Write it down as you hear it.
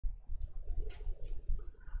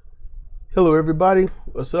Hello everybody,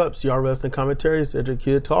 what's up? CR Wrestling Commentary, Cedric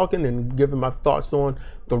here talking and giving my thoughts on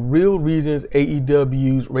the real reasons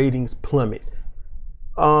AEW's ratings plummet.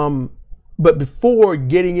 But before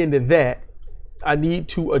getting into that, I need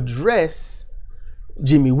to address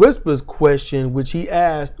Jimmy Whisper's question, which he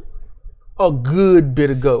asked a good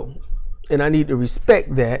bit ago, and I need to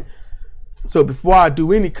respect that. So before I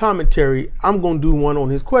do any commentary, I'm going to do one on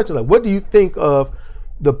his question. Like, what do you think of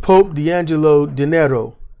the Pope D'Angelo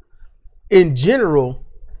Dinero? In general,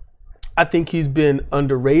 I think he's been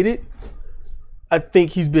underrated. I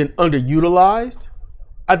think he's been underutilized.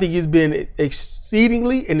 I think he's been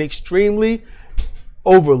exceedingly and extremely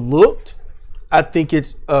overlooked. I think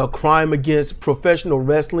it's a crime against professional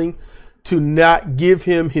wrestling to not give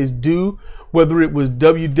him his due, whether it was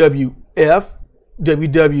WWF,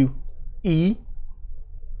 WWE,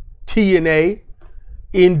 TNA,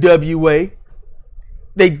 NWA.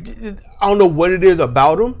 I don't know what it is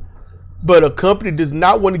about him, but a company does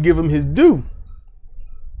not want to give him his due.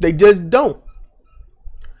 They just don't.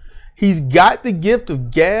 He's got the gift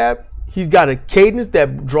of gab. He's got a cadence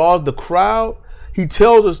that draws the crowd. He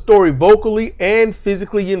tells a story vocally and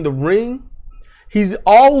physically in the ring. He's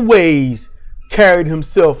always carried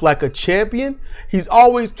himself like a champion. He's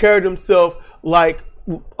always carried himself like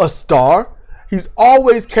a star. He's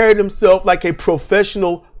always carried himself like a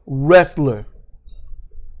professional wrestler.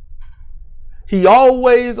 He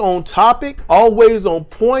always on topic, always on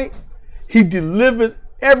point. He delivers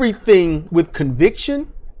everything with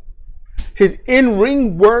conviction. His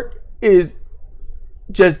in-ring work is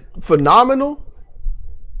just phenomenal.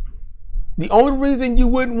 The only reason you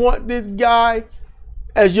wouldn't want this guy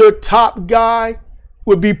as your top guy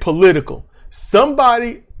would be political.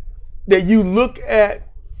 Somebody that you look at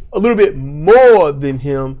a little bit more than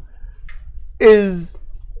him is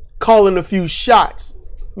calling a few shots,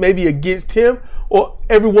 maybe against him or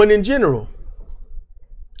everyone in general.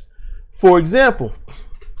 For example,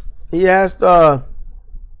 he asked, let's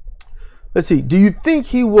see, do you think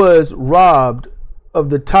he was robbed of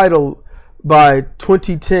the title by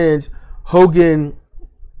 2010's Hogan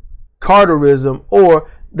Carterism, or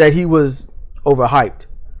that he was overhyped?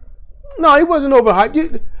 No, he wasn't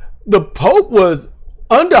overhyped. The Pope was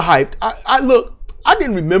underhyped. I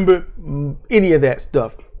didn't remember any of that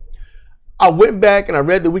stuff. I went back and I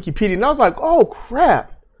read the Wikipedia and I was like, oh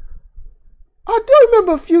crap. I do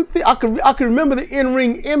remember a few things. I could remember the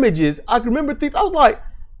in-ring images. I could remember things. I was like,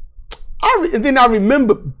 and then I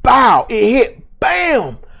remember, bow, it hit,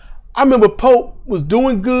 bam. I remember Pope was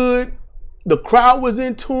doing good. The crowd was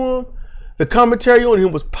into him. The commentary on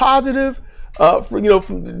him was positive.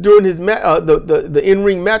 During his the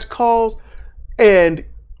in-ring match calls, and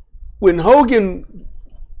when Hogan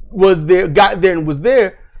was there, got there and was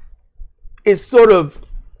there, it's sort of,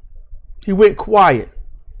 he went quiet.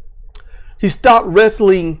 He stopped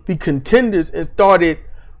wrestling the contenders and started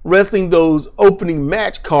wrestling those opening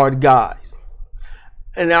match card guys.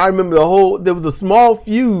 And I remember there was a small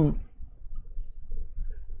feud,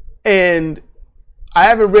 and I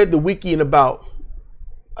haven't read the wiki in about,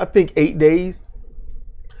 I think, 8 days.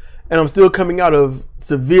 And I'm still coming out of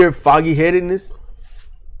severe foggy headedness.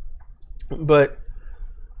 But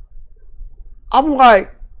I'm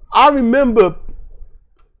like, I remember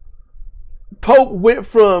Pope went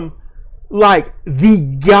from like the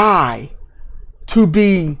guy to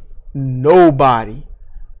be nobody,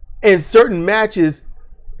 and certain matches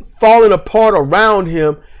falling apart around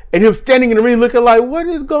him, and him standing in the ring looking like, what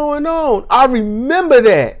is going on? I remember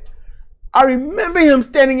that. I remember him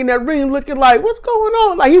standing in that ring looking like, what's going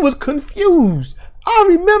on? Like he was confused. I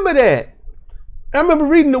remember that. And I remember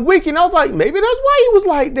reading the wiki and I was like, maybe that's why he was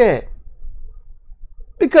like that.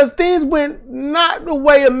 Because things went not the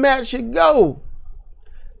way a match should go.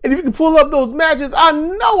 And if you can pull up those matches, I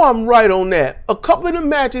know I'm right on that. A couple of the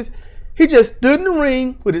matches, he just stood in the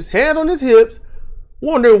ring with his hands on his hips,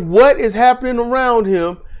 wondering what is happening around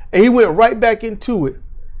him, and he went right back into it.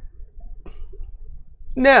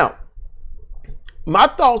 Now, my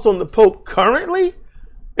thoughts on the Pope currently,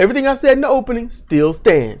 everything I said in the opening still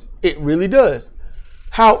stands. It really does.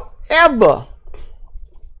 However,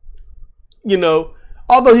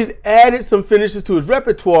 although he's added some finishes to his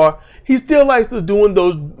repertoire, he still likes to doing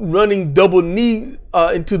those running double knee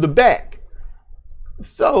into the back.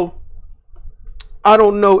 So I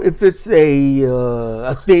don't know if it's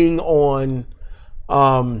a thing on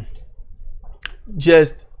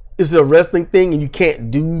just it's a wrestling thing and you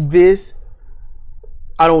can't do this.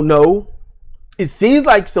 I don't know. It seems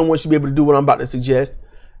like someone should be able to do what I'm about to suggest,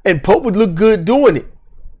 and Pope would look good doing it,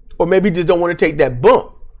 or maybe he just don't want to take that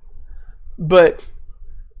bump. But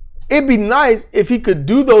it'd be nice if he could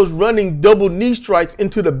do those running double knee strikes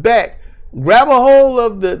into the back grab a hold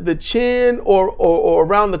of the chin or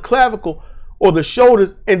around the clavicle or the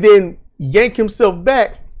shoulders, and then yank himself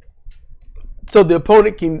back so the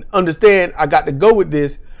opponent can understand I got to go with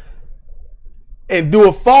this, and do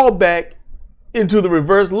a fallback into the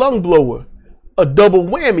reverse lung blower. A double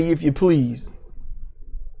whammy, if you please.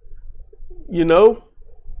 You know?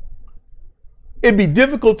 It'd be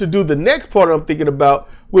difficult to do the next part I'm thinking about,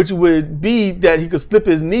 which would be that he could slip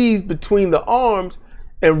his knees between the arms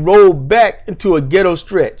and roll back into a ghetto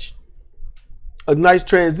stretch. A nice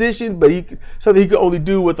transition, but something he could only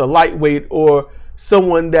do with a lightweight or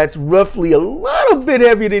someone that's roughly a little bit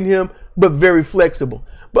heavier than him, but very flexible.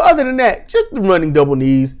 But other than that, just the running double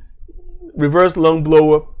knees, reverse lung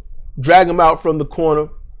blower, drag him out from the corner,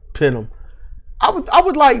 pin him. I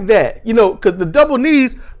would like that, you know, because the double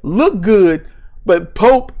knees look good, but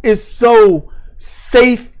Pope is so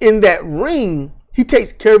safe in that ring. He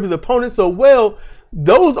takes care of his opponent so well.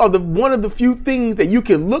 Those are one of the few things that you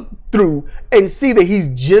can look through and see that he's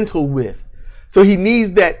gentle with. So he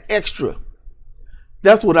needs that extra.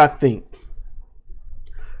 That's what I think.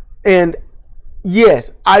 And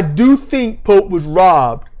yes, I do think Pope was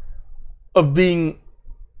robbed of being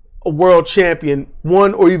a world champion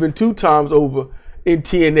 1 or even 2 times over in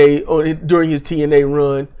TNA or during his TNA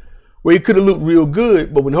run, where he could have looked real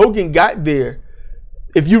good. But when Hogan got there,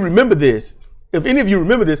 if you remember this, if any of you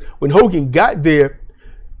remember this, when Hogan got there,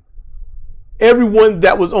 everyone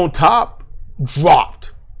that was on top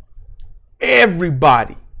dropped.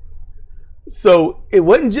 Everybody. So it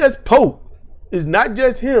wasn't just Pope. It's not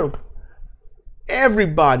just him.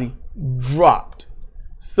 Everybody dropped.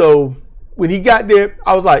 So when he got there,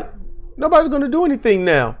 I was like, nobody's going to do anything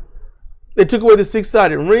now. They took away the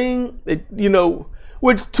 6-sided ring, you know,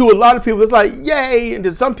 which to a lot of people it's like, yay. And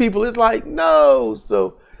to some people it's like, no.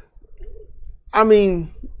 So, I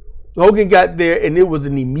mean, Hogan got there and it was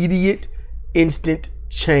an immediate, instant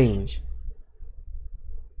change.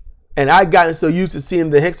 And I'd gotten so used to seeing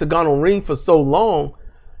the hexagonal ring for so long,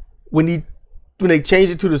 when they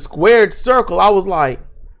changed it to the squared circle, I was like,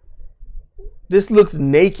 this looks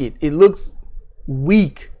naked. It looks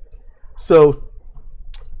weak. So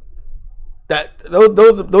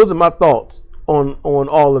those are my thoughts on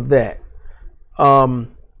all of that. But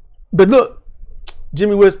look,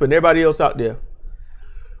 Jimmy Whisper and everybody else out there,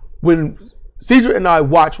 when Cedric and I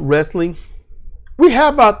watch wrestling, we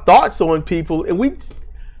have our thoughts on people, and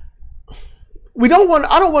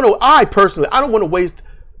I personally don't want to waste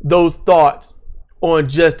those thoughts on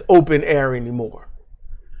just open air anymore.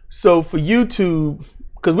 So for YouTube,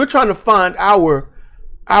 because we're trying to find our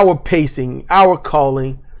pacing, our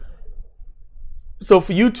calling. So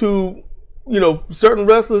for YouTube, you know, certain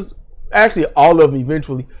wrestlers, actually all of them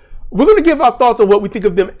eventually, we're going to give our thoughts on what we think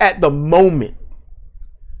of them at the moment.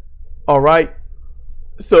 All right.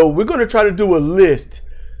 So we're going to try to do a list.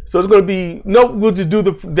 So it's going to be, we'll just do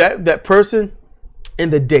that person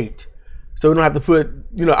and the date. So we don't have to put,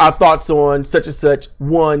 you know, our thoughts on such and such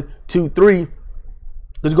 1, 2, 3.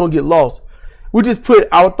 It's going to get lost. We'll just put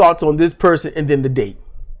our thoughts on this person and then the date.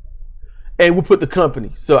 And we'll put the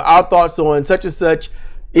company. So our thoughts on such and such,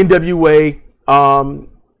 NWA,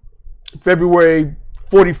 February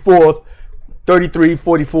 44th, 33,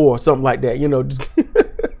 44, something like that. You know, just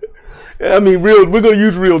I mean, we're going to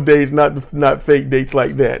use real dates, not fake dates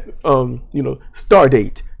like that. You know, star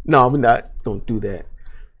date. No, we're not going to do that.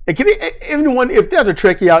 And can anyone, if there's a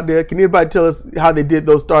Trekkie out there, can anybody tell us how they did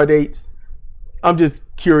those star dates? I'm just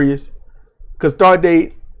curious. Because star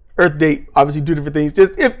date, earth date, obviously 2 different things.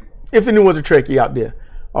 Just if anyone's a Trekkie out there.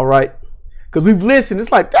 All right. Because we've listened.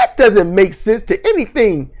 It's like, that doesn't make sense to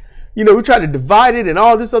anything. You know, we try to divide it and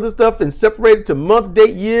all this other stuff and separate it to month,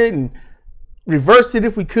 date, year, and reverse it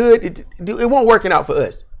if we could. It won't working out for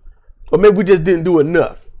us. Or maybe we just didn't do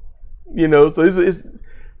enough. You know, so it's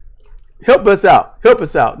help us out. Help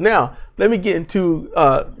us out. Now, let me get into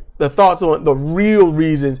the thoughts on the real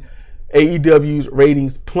reasons AEW's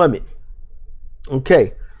ratings plummet.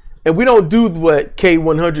 Okay. And we don't do what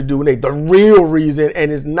K100 do when the real reason,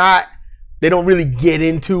 and it's not, they don't really get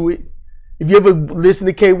into it. If you ever listen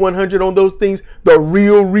to K100 on those things, the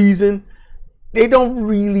real reason, they don't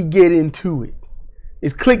really get into it.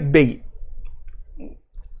 It's clickbait.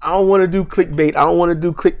 I don't want to do clickbait. I don't want to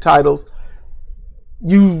do click titles.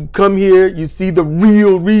 You come here, you see the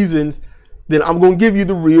real reasons, then I'm going to give you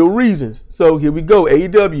the real reasons. So here we go.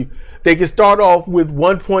 AEW, they can start off with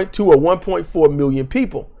 1.2 or 1.4 million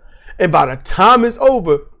people. And by the time it's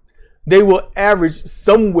over, they will average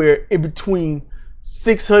somewhere in between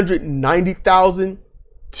 690,000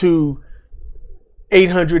 to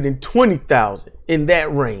 820,000, in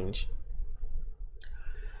that range.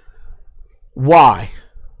 Why?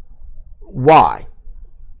 Why?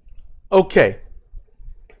 Okay.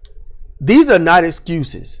 These are not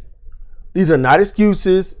excuses. These are not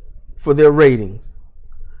excuses for their ratings.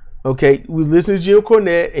 Okay, we listened to Jim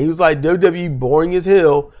Cornette, and he was like, WWE boring as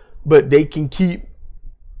hell, but they can keep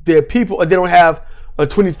their people, or they don't have a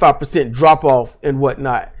 25% drop off and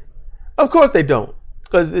whatnot. Of course they don't,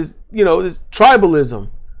 because it's, it's tribalism.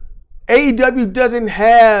 AEW doesn't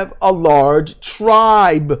have a large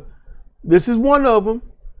tribe. This is one of them.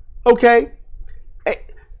 Okay,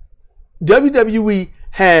 WWE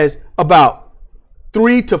has about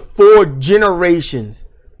 3 to 4 generations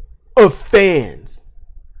of fans,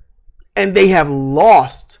 and they have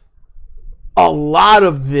lost a lot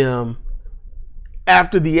of them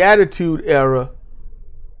after the Attitude Era,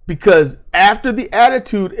 because after the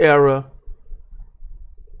Attitude Era,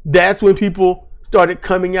 that's when people started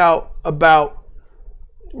coming out about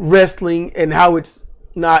wrestling and how it's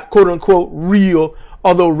not quote unquote real,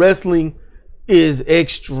 although wrestling is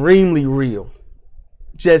extremely real.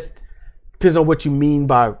 Just depends on what you mean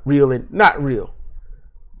by real and not real.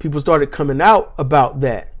 People started coming out about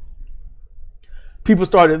that. People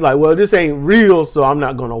started like, well, this ain't real, so I'm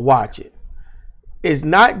not going to watch it. It's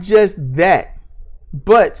not just that,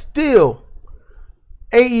 but still,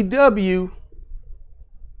 AEW,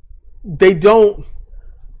 they don't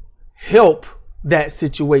help that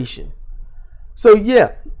situation. So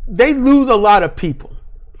yeah, they lose a lot of people.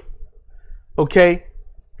 Okay,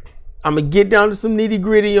 I'm gonna get down to some nitty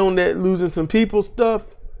gritty on that losing some people stuff,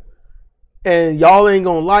 and y'all ain't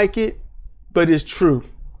gonna like it, but it's true.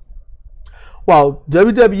 While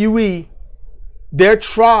WWE, their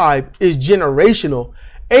tribe is generational,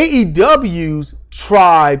 AEW's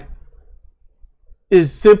tribe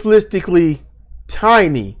is simplistically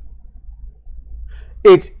tiny.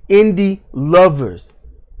 It's indie lovers.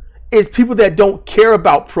 It's people that don't care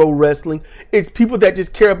about pro wrestling. It's people that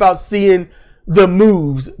just care about seeing the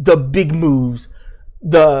moves, the big moves,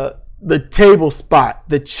 the table spot,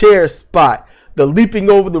 the chair spot, the leaping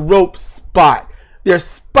over the rope spot. They're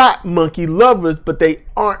spot monkey lovers, but they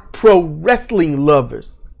aren't pro wrestling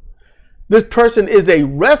lovers. This person is a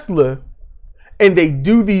wrestler, and they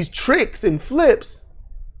do these tricks and flips,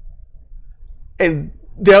 and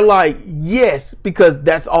they're like, yes, because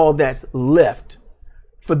that's all that's left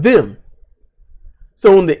for them.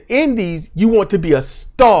 So in the indies, you want to be a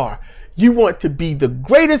star. You want to be the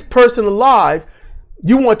greatest person alive.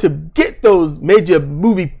 You want to get those major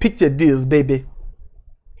movie picture deals, baby.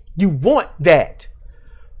 You want that.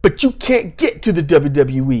 But you can't get to the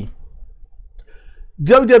WWE.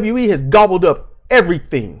 WWE has gobbled up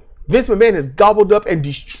everything. Vince McMahon has gobbled up and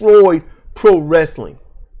destroyed pro wrestling,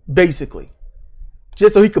 basically,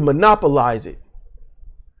 just so he can monopolize it.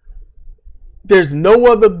 There's no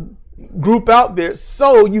other group out there,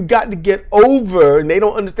 so you got to get over, and they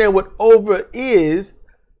don't understand what over is,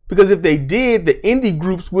 because if they did, the indie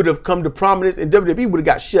groups would have come to prominence and WWE would have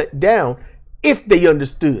got shut down if they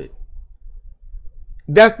understood.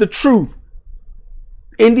 That's the truth.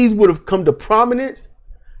 Indies would have come to prominence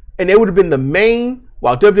and they would have been the main,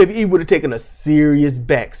 while WWE would have taken a serious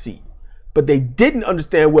backseat. But they didn't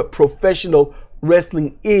understand what professional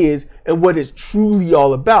wrestling is and what it's truly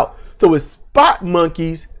all about. So it's spot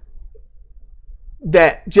monkeys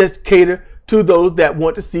that just cater to those that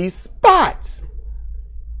want to see spots.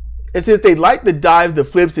 And since they like the dives, the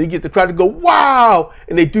flips, and he gets the crowd to go, wow,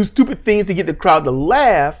 and they do stupid things to get the crowd to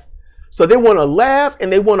laugh. So they want to laugh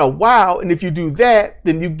and they want to wow. And if you do that,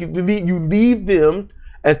 then you leave them,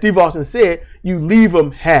 as Steve Austin said, you leave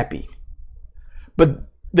them happy. But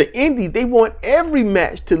the indies, they want every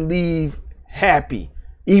match to leave happy.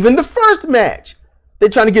 Even the first match, they're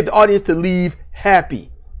trying to get the audience to leave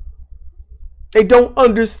happy. They don't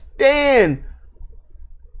understand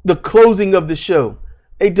the closing of the show.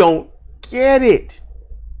 They don't get it.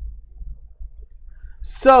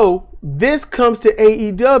 So this comes to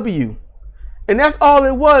AEW. And that's all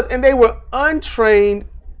it was. And they were untrained,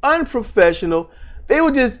 unprofessional. They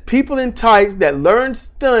were just people in tights that learned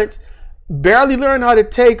stunts, barely learned how to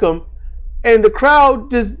take them. And the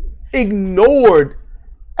crowd just ignored.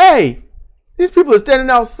 Hey, these people are standing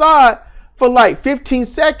outside for like 15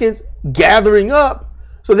 seconds, gathering up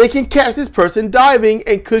so they can catch this person diving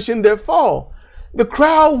and cushion their fall. The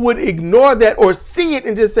crowd would ignore that or see it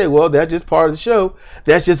and just say, well, that's just part of the show.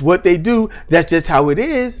 That's just what they do. That's just how it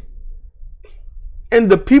is. And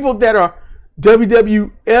the people that are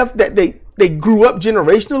WWF, that they grew up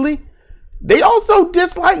generationally, they also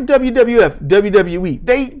dislike WWF, WWE.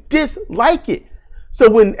 They dislike it. So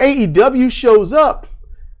when AEW shows up,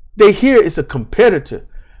 they hear it's a competitor.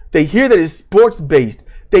 They hear that it's sports based.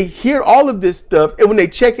 They hear all of this stuff. And when they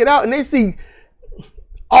check it out and they see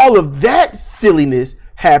all of that silliness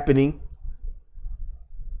happening,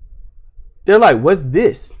 they're like, what's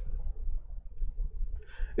this?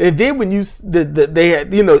 And then when they had,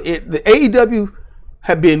 the AEW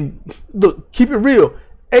had been, look, keep it real,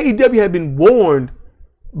 AEW had been warned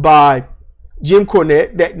by Jim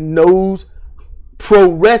Cornette that knows pro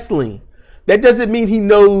wrestling. That doesn't mean he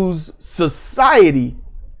knows society,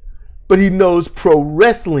 but he knows pro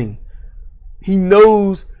wrestling. He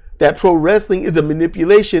knows that pro wrestling is a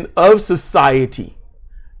manipulation of society.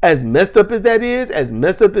 As messed up as that is, as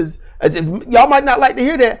messed up as y'all might not like to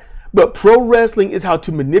hear that, but pro wrestling is how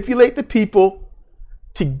to manipulate the people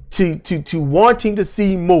to wanting to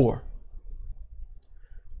see more.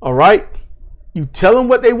 All right? You tell them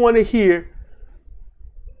what they want to hear,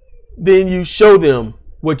 then you show them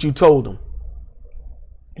what you told them.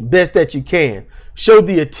 Best that you can. Show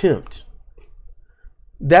the attempt.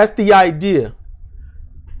 That's the idea.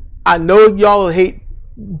 I know y'all hate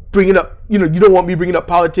bringing up, you don't want me bringing up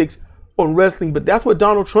politics on wrestling, but that's what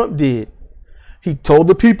Donald Trump did. He told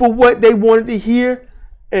the people what they wanted to hear,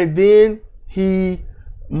 and then he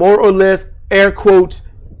more or less, air quotes,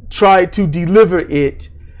 tried to deliver it,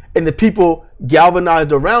 and the people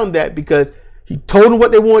galvanized around that because he told them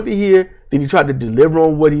what they wanted to hear, then he tried to deliver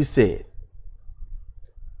on what he said.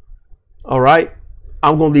 All right?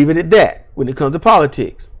 I'm going to leave it at that when it comes to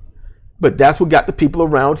politics. But that's what got the people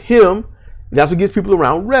around him. That's what gets people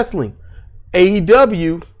around wrestling.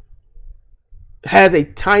 AEW has a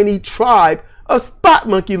tiny tribe of spot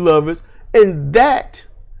monkey lovers, and that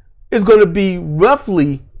is going to be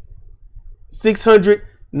roughly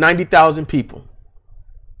 690,000 people.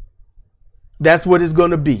 That's what it's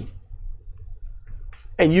going to be.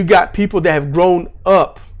 And you got people that have grown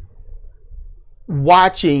up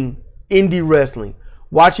watching indie wrestling,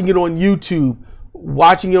 watching it on YouTube,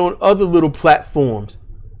 watching it on other little platforms.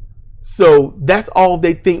 So that's all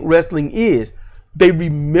they think wrestling is. They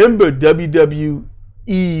remember WWF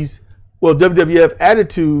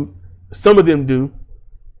attitude. Some of them do.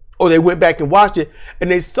 Or they went back and watched it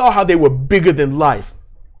and they saw how they were bigger than life.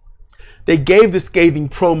 They gave the scathing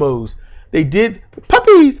promos. They did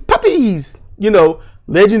puppies,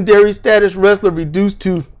 legendary status wrestler reduced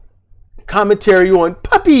to commentary on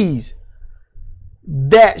puppies.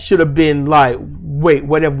 That should have been like, wait,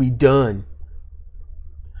 what have we done?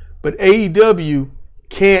 But AEW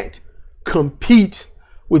can't compete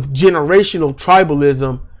with generational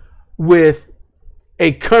tribalism with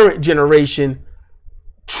a current generation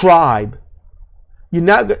tribe. You're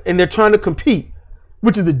not, and they're trying to compete,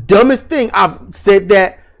 which is the dumbest thing. I've said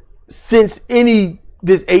that since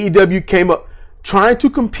this AEW came up. Trying to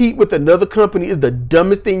compete with another company is the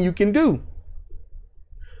dumbest thing you can do.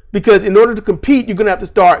 Because in order to compete, you're going to have to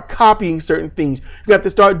start copying certain things. You have to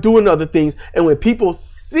start doing other things. And when people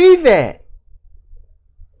see that,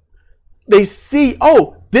 they see,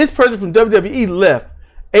 oh, this person from WWE left.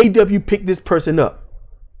 AEW picked this person up.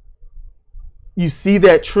 You see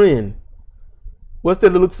that trend. What's there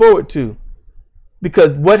to look forward to?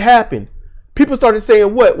 Because what happened? People started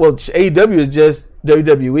saying what? Well, AEW is just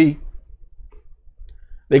WWE.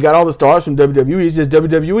 They got all the stars from WWE. It's just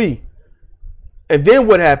WWE. And then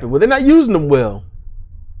what happened? Well, they're not using them well.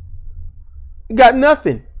 They got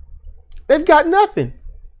nothing. They've got nothing.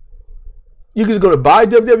 You're just going to buy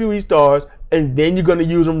WWE stars and then you're going to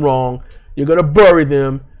use them wrong. You're going to bury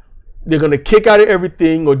them. They're going to kick out of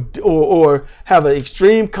everything or have an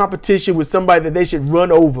extreme competition with somebody that they should run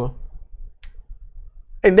over.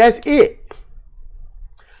 And that's it.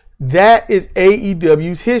 That is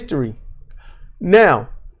AEW's history. Now,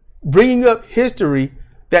 bringing up history,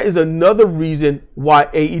 that is another reason why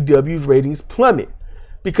AEW's ratings plummet.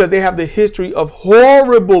 Because they have the history of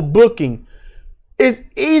horrible booking. It's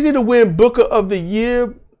easy to win Booker of the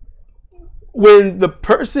Year when the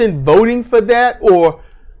person voting for that or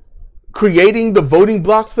creating the voting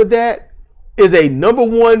blocks for that is a number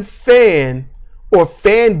one fan or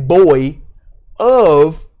fanboy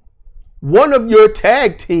of one of your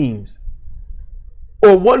tag teams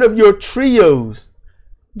or one of your trios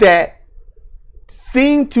that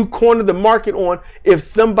seem to corner the market on if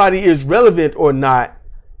somebody is relevant or not,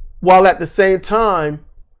 while at the same time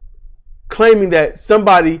claiming that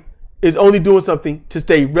somebody is only doing something to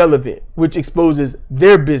stay relevant, which exposes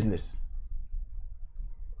their business.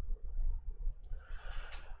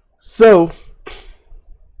 So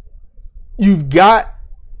you've got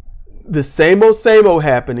the same old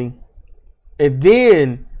happening, and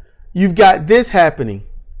then you've got this happening.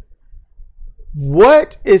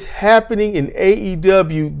 What is happening in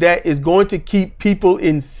AEW that is going to keep people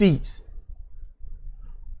in seats?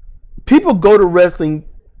 People go to wrestling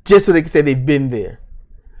just so they can say they've been there.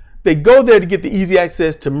 They go there to get the easy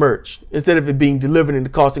access to merch instead of it being delivered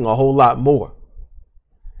and costing a whole lot more.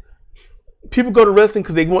 People go to wrestling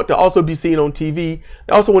because they want to also be seen on TV.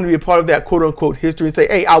 They also want to be a part of that quote unquote history and say,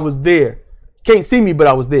 hey, I was there. Can't see me, but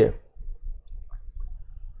I was there.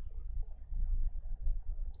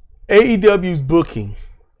 AEW's booking.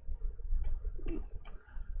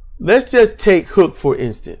 Let's just take Hook for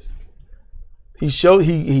instance.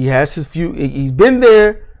 He has his few, he's been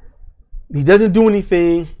there. He doesn't do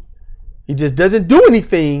anything. He just doesn't do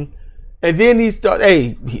anything. And then he starts,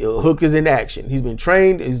 hey, Hook is in action. He's been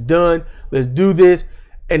trained, he's done. Let's do this.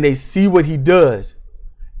 And they see what he does.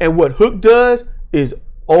 And what Hook does is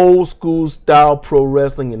old school style pro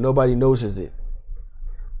wrestling and nobody notices it.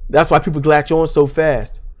 That's why people latch on so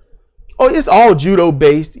fast. Oh, it's all judo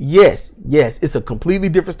based. Yes. It's a completely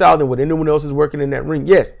different style than what anyone else is working in that ring.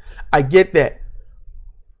 Yes, I get that.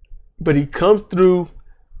 But he comes through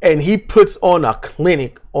and he puts on a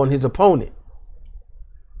clinic on his opponent.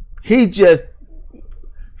 He just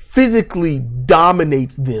physically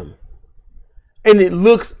dominates them. And it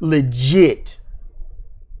looks legit.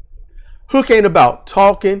 Hook ain't about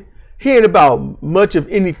talking. He ain't about much of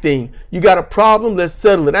anything. You got a problem? Let's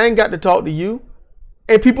settle it. I ain't got to talk to you.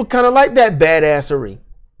 And people kind of like that badassery.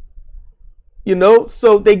 You know,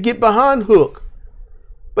 so they get behind Hook.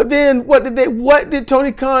 But then what did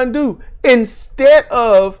Tony Khan do? Instead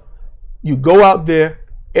of you go out there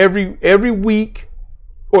every week,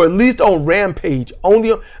 or at least on Rampage,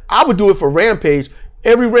 I would do it for Rampage.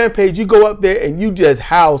 Every Rampage you go up there and you just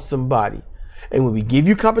house somebody. And when we give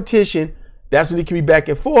you competition, that's when it can be back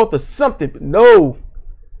and forth or something. But no,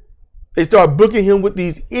 they start booking him with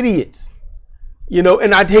these idiots. You know,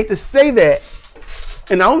 and I'd hate to say that.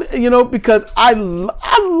 And because I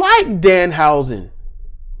like Danhausen.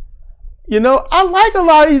 You know, I like a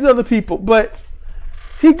lot of these other people, but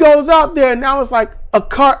he goes out there and now it's like a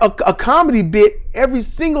comedy bit every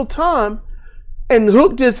single time. And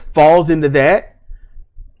Hook just falls into that.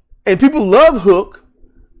 And people love Hook,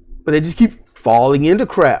 but they just keep falling into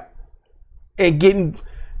crap. And getting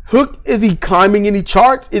Hook, is he climbing any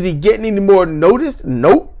charts? Is he getting any more noticed?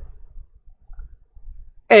 Nope.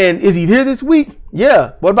 And is he here this week?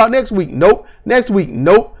 Yeah. What about next week? Nope. Next week?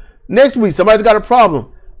 Nope. Next week, somebody's got a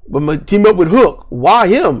problem. But my team up with Hook. Why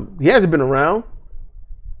him? He hasn't been around.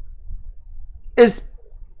 It's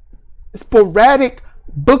sporadic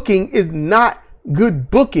booking is not good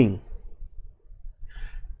booking.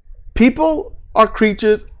 People are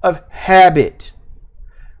creatures of habit.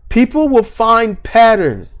 People will find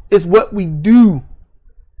patterns. It's what we do.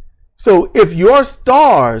 So if your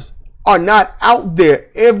stars are not out there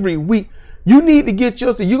every week, you need to get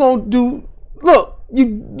yourself. You're going to do, look,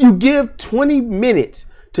 you give 20 minutes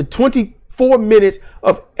to 24 minutes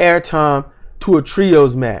of airtime to a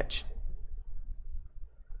trios match.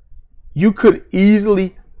 You could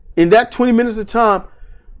easily, in that 20 minutes of time,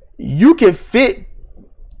 you can fit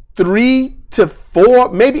 3 to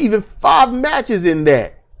 4, maybe even 5 matches in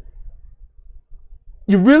that.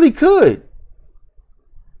 You really could.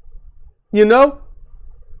 You know?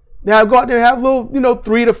 Now go out there and have a little,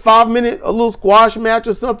 3 to 5 minute, a little squash match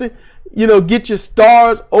or something. You know, get your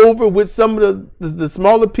stars over with some of the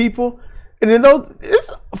smaller people. And then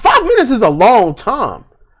 5 minutes is a long time.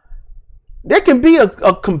 There can be a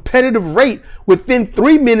competitive rate within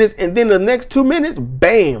 3 minutes, and then the next 2 minutes,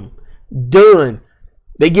 bam, done.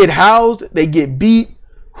 They get housed, they get beat.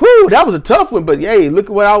 Whew, that was a tough one, but hey, look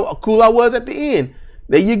at how cool I was at the end.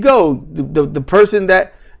 There you go. The person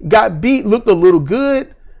that got beat looked a little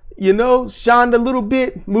good, shined a little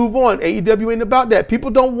bit, move on. AEW ain't about that. People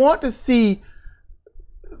don't want to see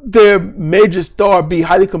their major star be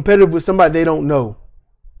highly competitive with somebody they don't know.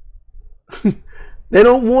 They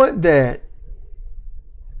don't want that.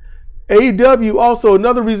 AEW also,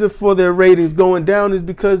 another reason for their ratings going down is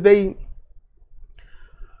because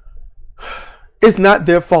it's not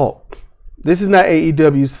their fault. This is not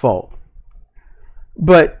AEW's fault.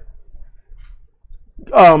 But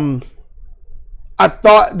I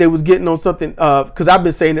thought they was getting on something because I've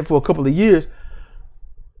been saying it for a couple of years.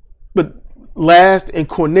 But Last and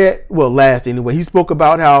Cornette, Last anyway, he spoke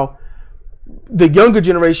about how the younger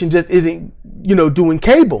generation just isn't, doing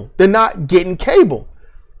cable. They're not getting cable.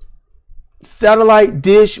 Satellite,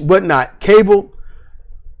 dish, whatnot, cable.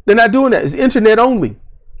 They're not doing that. It's internet only.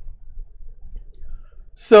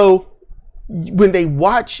 So when they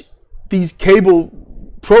watch these cable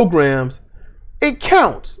programs, it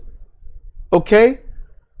counts. Okay?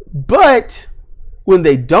 But when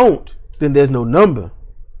they don't, then there's no number.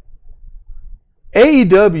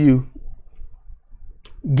 AEW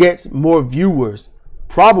gets more viewers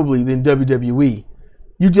probably than WWE.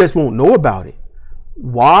 You just won't know about it.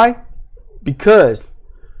 Why? Because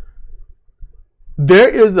there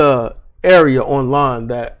is a area online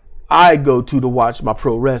that I go to watch my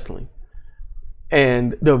pro wrestling.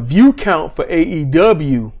 And the view count for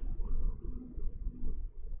AEW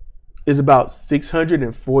is about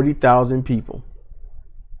 640,000 people.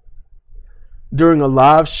 During a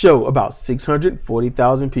live show, about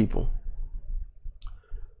 640,000 people.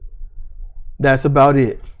 That's about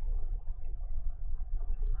it.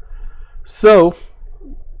 So,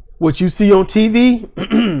 what you see on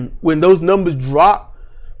TV, when those numbers drop,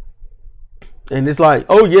 and it's like,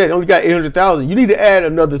 oh yeah, it only got 800,000, you need to add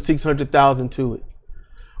another 600,000 to it.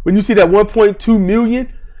 When you see that 1.2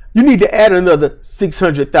 million, you need to add another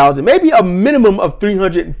 600,000. Maybe a minimum of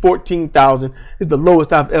 314,000 is the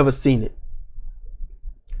lowest I've ever seen it.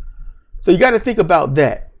 So you got to think about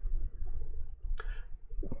that.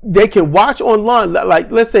 They can watch online,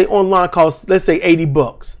 like let's say online costs, let's say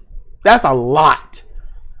 $80. That's a lot.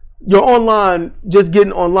 Your online, just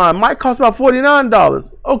getting online might cost about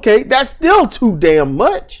 $49. Okay, that's still too damn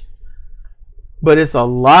much. But it's a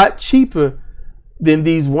lot cheaper than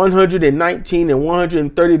these $119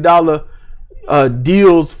 and $130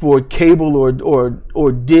 deals for cable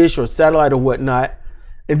or dish or satellite or whatnot.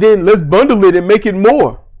 And then let's bundle it and make it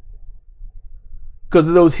more because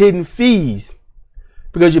of those hidden fees.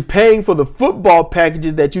 Because you're paying for the football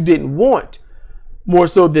packages that you didn't want more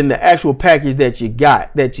so than the actual package that you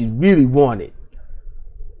got, that you really wanted.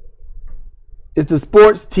 It's the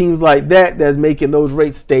sports teams like that that's making those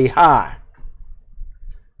rates stay high.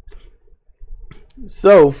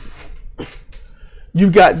 So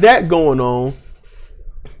you've got that going on,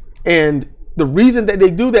 and the reason that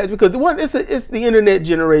they do that is because it's the internet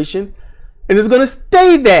generation, and it's going to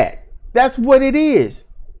stay that. That's what it is.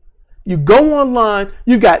 You go online,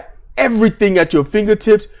 you got everything at your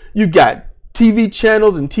fingertips. You got TV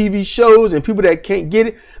channels and TV shows, and people that can't get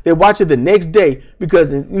it, they watch it the next day because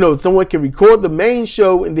someone can record the main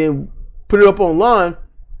show and then put it up online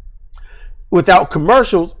without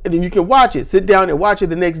commercials, and then you can watch it, sit down and watch it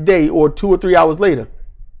the next day or 2 or 3 hours later.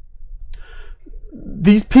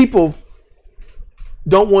 These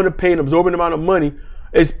don't want to pay an absorbent amount of money,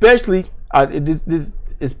 especially this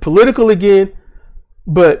is political again,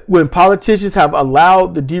 but when politicians have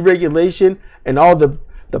allowed the deregulation and all the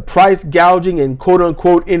price gouging and quote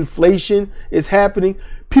unquote inflation is happening,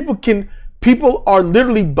 people are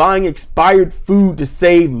literally buying expired food to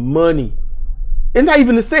save money. It's not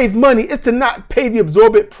even to save money, it's to not pay the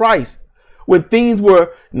absorbent price. When things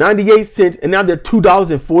were 98 cents and now they're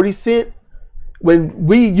 $2.40, when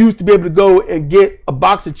we used to be able to go and get a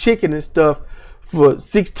box of chicken and stuff for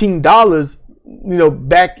 $16,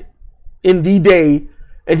 back in the day,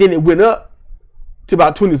 and then it went up to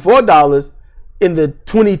about $24 in the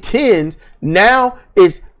 2010s. Now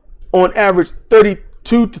it's on average $32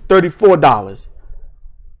 to $34.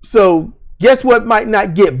 So guess what might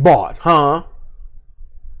not get bought, huh?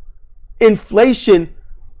 Inflation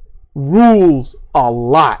rules a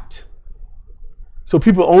lot. So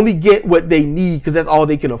people only get what they need because that's all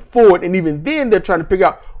they can afford. And even then they're trying to figure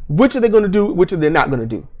out which are they going to do, which are they not going to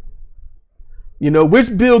do.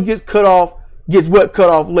 Which bill gets cut off, gets what cut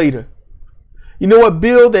off later. You know what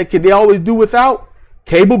bill that they always do without?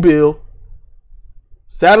 Cable bill,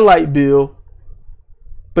 satellite bill,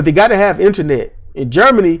 but they got to have internet. In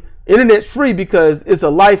Germany, internet's free because it's a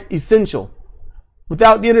life essential.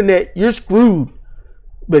 Without the internet, you're screwed.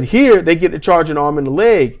 But here, they get to charge an arm and a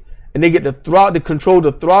leg, and they get to control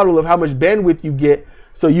the throttle of how much bandwidth you get.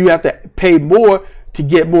 So you have to pay more to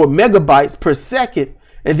get more megabytes per second.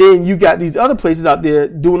 And then you got these other places out there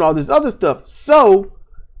doing all this other stuff. So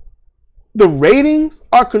the ratings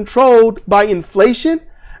are controlled by inflation.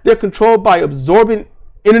 They're controlled by absorbent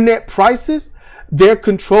internet prices. They're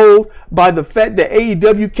controlled by the fact that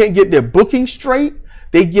AEW can't get their booking straight.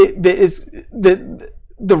 The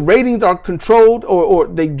ratings are controlled or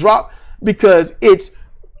they drop because it's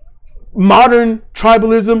modern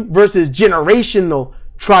tribalism versus generational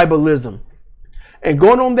tribalism. And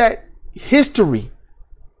going on that history,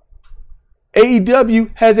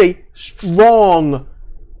 AEW has a strong,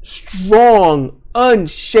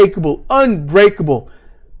 unshakable, unbreakable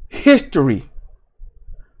history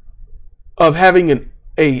of having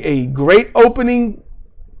a great opening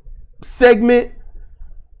segment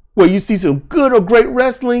where you see some good or great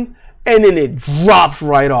wrestling and then it drops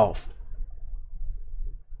right off.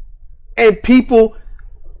 And people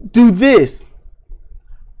do this.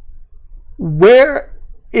 Where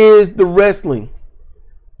is the wrestling?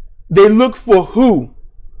 They look for who?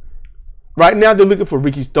 Right now they're looking for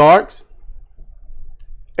Ricky Starks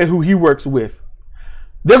and who he works with.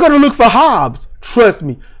 They're going to look for Hobbs. Trust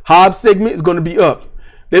me, Hobbs segment is going to be up.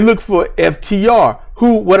 They look for FTR,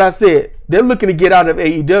 who, what I said, they're looking to get out of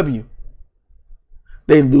AEW.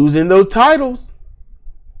 They losing those titles.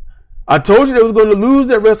 I told you they was going to lose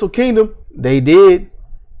at Wrestle Kingdom. They did.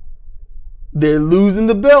 They're losing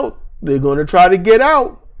the belts. They're going to try to get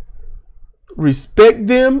out. Respect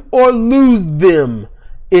them or lose them.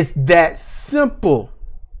 It's that simple.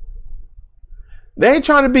 They ain't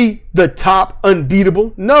trying to be the top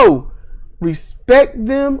unbeatable. No. Respect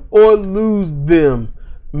them or lose them.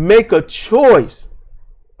 Make a choice.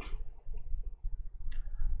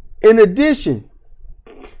 In addition,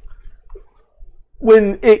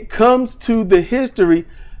 when it comes to the history,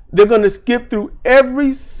 they're going to skip through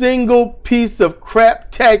every single piece of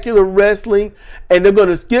craptacular wrestling, and they're going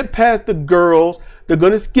to skip past the girls. They're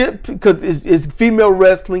going to skip because it's female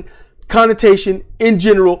wrestling connotation in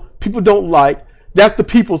general. People don't like. That's the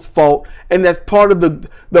people's fault, and that's part of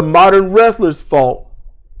the modern wrestlers' fault.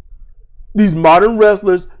 These modern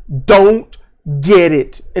wrestlers don't get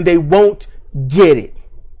it, and they won't get it.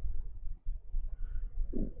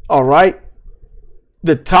 All right?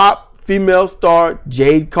 The top female star,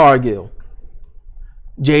 Jade Cargill.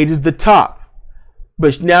 Jade is the top.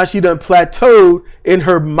 But now she done plateaued in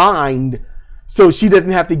her mind, so she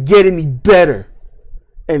doesn't have to get any better.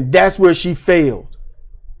 And that's where she failed.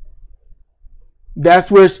 That's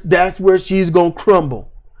where she's going to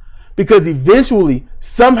crumble. Because eventually,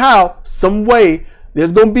 somehow, some way,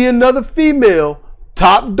 there's going to be another female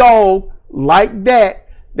top dog like that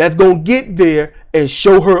that's going to get there and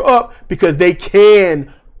show her up, because they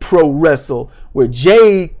can pro wrestle, where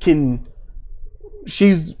Jade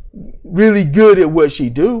she's really good at what she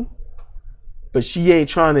do, but she ain't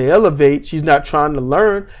trying to elevate. She's not trying to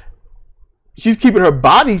learn. She's keeping her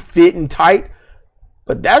body fit and tight,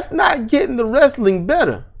 but that's not getting the wrestling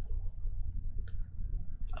better.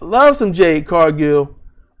 I love some Jade Cargill,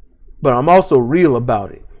 but I'm also real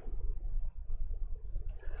about it.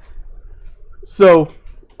 So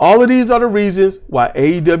all of these are the reasons why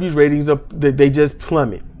AEW's ratings they just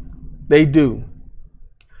plummet. They do.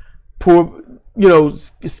 Poor,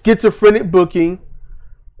 schizophrenic booking,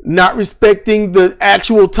 not respecting the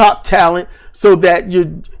actual top talent so that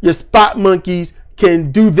your spot monkeys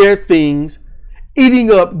can do their things,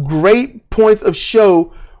 eating up great points of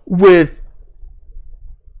show with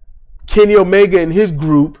Kenny Omega and his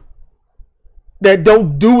group that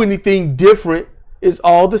don't do anything different. It's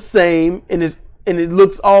all the same, and it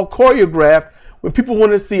looks all choreographed when people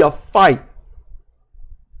want to see a fight.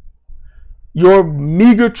 Your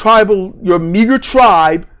meager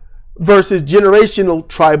tribe versus generational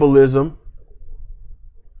tribalism.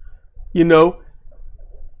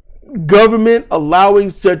 Government allowing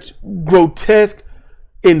such grotesque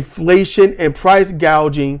inflation and price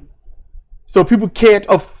gouging, so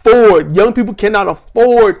young people cannot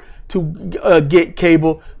afford to get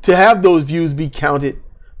cable to have those views be counted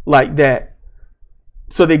like that.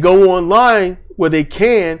 So they go online where they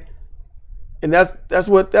can, and those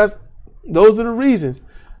are the reasons.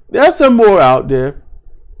 There's some more out there.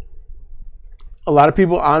 A lot of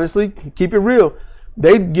people, honestly, keep it real,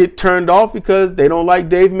 they get turned off because they don't like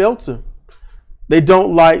Dave Meltzer. They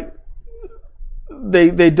don't like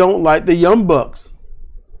the Young Bucks.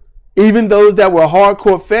 Even those that were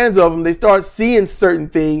hardcore fans of them, they start seeing certain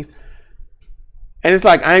things, and it's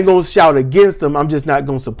like, I ain't gonna shout against them, I'm just not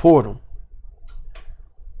gonna support them.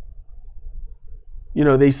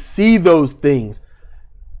 They see those things.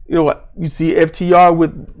 You see FTR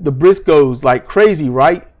with the Briscoes like crazy,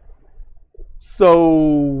 right? So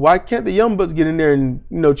why can't the Young Bucks get in there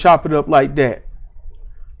and chop it up like that?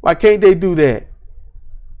 Why can't they do that?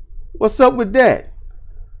 What's up with that?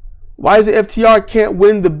 Why is it FTR can't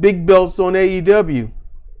win the big belts on AEW?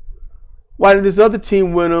 Why did this other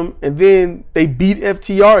team win them, and then they beat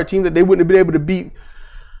FTR, a team that they wouldn't have been able to beat,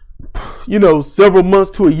 several months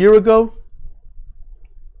to a year ago?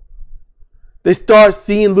 They start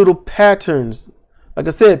seeing little patterns. Like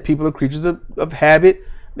I said, people are creatures of habit,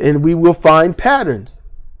 and we will find patterns.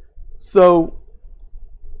 So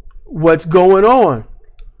what's going on?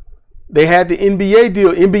 They had the NBA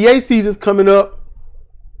deal. NBA season's coming up.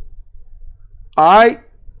 All right.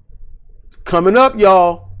 It's coming up,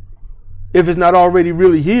 y'all. If it's not already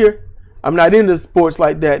really here. I'm not into sports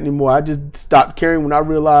like that anymore. I just stopped caring when I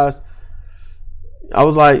realized, I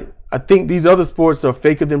was like, I think these other sports are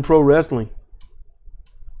faker than pro wrestling.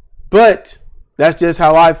 But that's just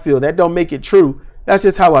how I feel. That don't make it true. That's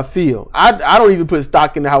just how I feel. I don't even put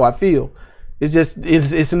stock into how I feel.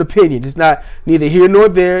 It's an opinion. It's not neither here nor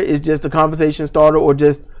there. It's just a conversation starter, or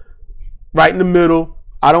just right in the middle.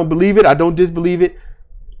 I don't believe it. I don't disbelieve it.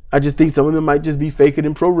 I just think some of them might just be faker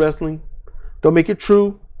than pro wrestling. Don't make it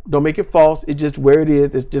true. Don't make it false. It's just where it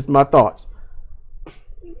is. It's just my thoughts.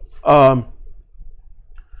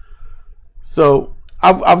 So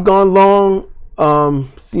I've gone long.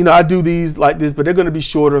 I do these like this, but they're going to be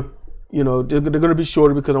shorter. They're going to be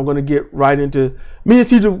shorter because I'm going to get right into me and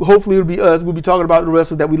CJ. Hopefully it'll be us. We'll be talking about the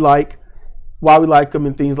wrestlers that we like, why we like them,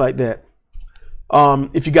 and things like that.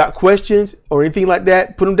 If you got questions or anything like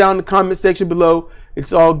that, put them down in the comment section below.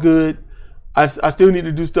 It's all good. I still need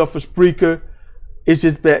to do stuff for Spreaker. It's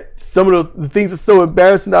just that some of the things are so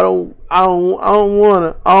embarrassing. I don't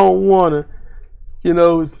wanna. I don't wanna.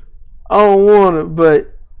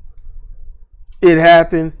 But it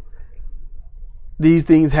happened. These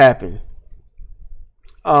things happen.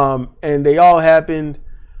 And they all happened.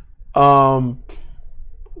 Wow.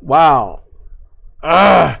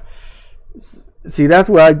 See, that's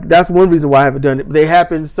one reason why I haven't done it. They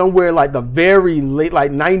happened somewhere like the very late,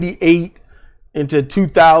 like 98 into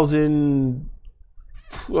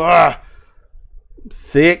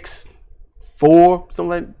 2006, 4, something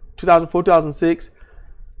like 2004, 2006.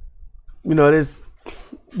 There's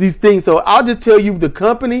these things. So I'll just tell you the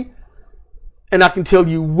company, and I can tell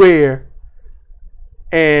you where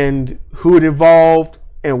and who it involved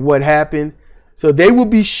and what happened. So they will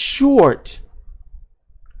be short.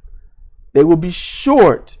 They will be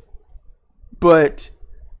short, but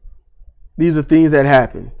these are things that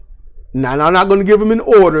happened. Now, I'm not going to give them in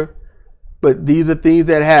order, but these are things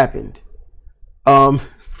that happened. I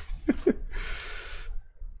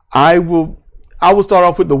will start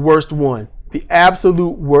off with the worst one, the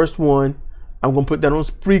absolute worst one. I'm going to put that on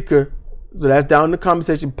Spreaker, so that's down in the comment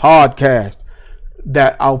section. Podcast.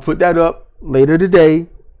 That I'll put that up later today.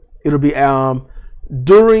 It'll be I'll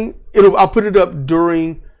put it up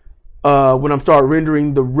during. When I start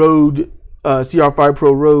rendering the Rode CR5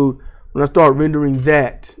 Pro Rode, when I start rendering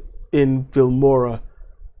that in Filmora.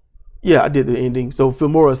 Yeah, I did the ending. So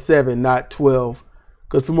Filmora 7, not 12.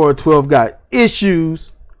 Because Filmora 12 got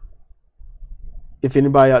issues. If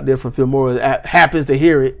anybody out there from Filmora happens to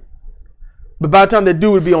hear it. But by the time they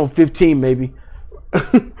do, it'll be on 15 maybe.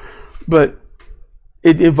 But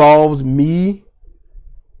it involves me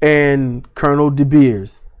and Colonel De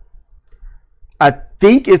Beers. I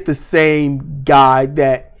think it's the same guy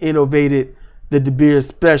that innovated the De Beers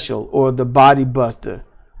special or the Body Buster.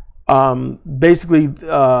 Basically,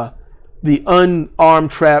 the unarmed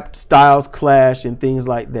trap styles clash and things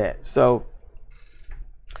like that. So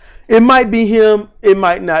it might be him. It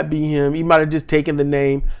might not be him. He might have just taken the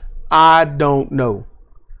name. I don't know.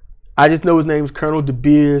 I just know his name is Colonel De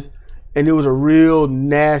Beers, and it was a real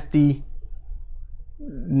nasty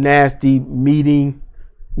meeting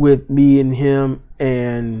with me and him,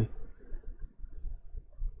 and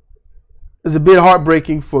it's a bit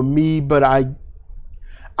heartbreaking for me, but I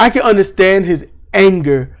can understand his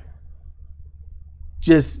anger,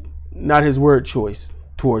 just not his word choice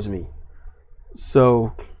towards me.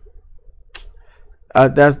 So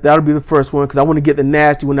that'll be the first one, because I want to get the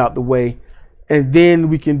nasty one out the way, and then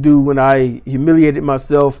we can do when I humiliated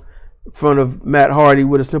myself in front of Matt Hardy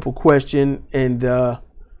with a simple question, and I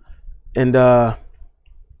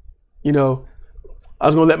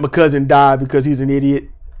was gonna let my cousin die because he's an idiot,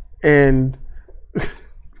 and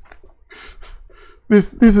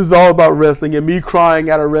this is all about wrestling and me crying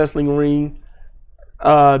at a wrestling ring.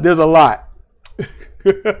 There's a lot.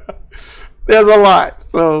 There's a lot.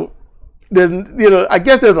 So I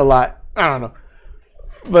guess there's a lot. I don't know,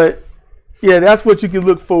 but yeah, that's what you can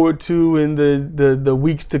look forward to in the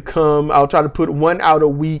weeks to come. I'll try to put one out a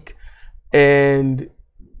week, and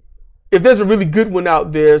if there's a really good one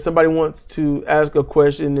out there, somebody wants to ask a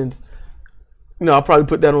question, and I'll probably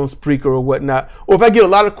put that on Spreaker or whatnot. Or if I get a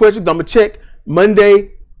lot of questions, I'm gonna check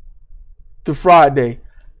Monday to Friday,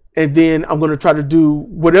 and then I'm gonna try to do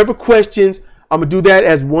whatever questions. I'm gonna do that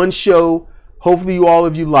as one show. Hopefully, all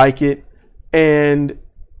of you like it, and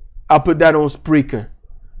I'll put that on Spreaker.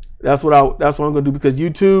 That's what I'm gonna do, because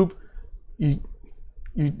YouTube,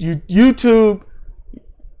 YouTube,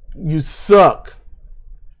 you suck.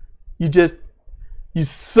 You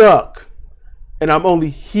suck. And I'm only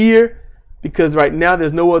here because right now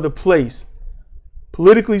there's no other place.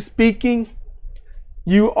 Politically speaking,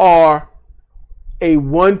 you are a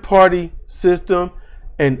one-party system,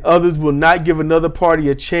 and others will not give another party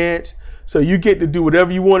a chance. So you get to do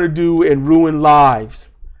whatever you want to do and ruin lives,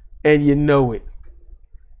 and you know it.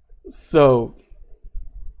 So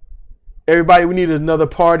everybody, we need another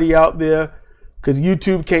party out there, because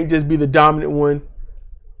YouTube can't just be the dominant one.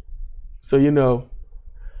 So,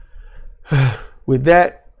 with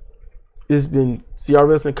that, this has been CR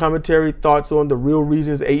Wrestling Commentary, thoughts on the real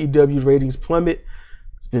reasons AEW ratings plummet.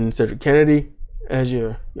 It's been Cedric Kennedy as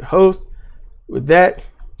your host. With that,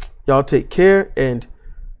 Y'all take care and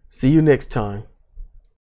see you next time.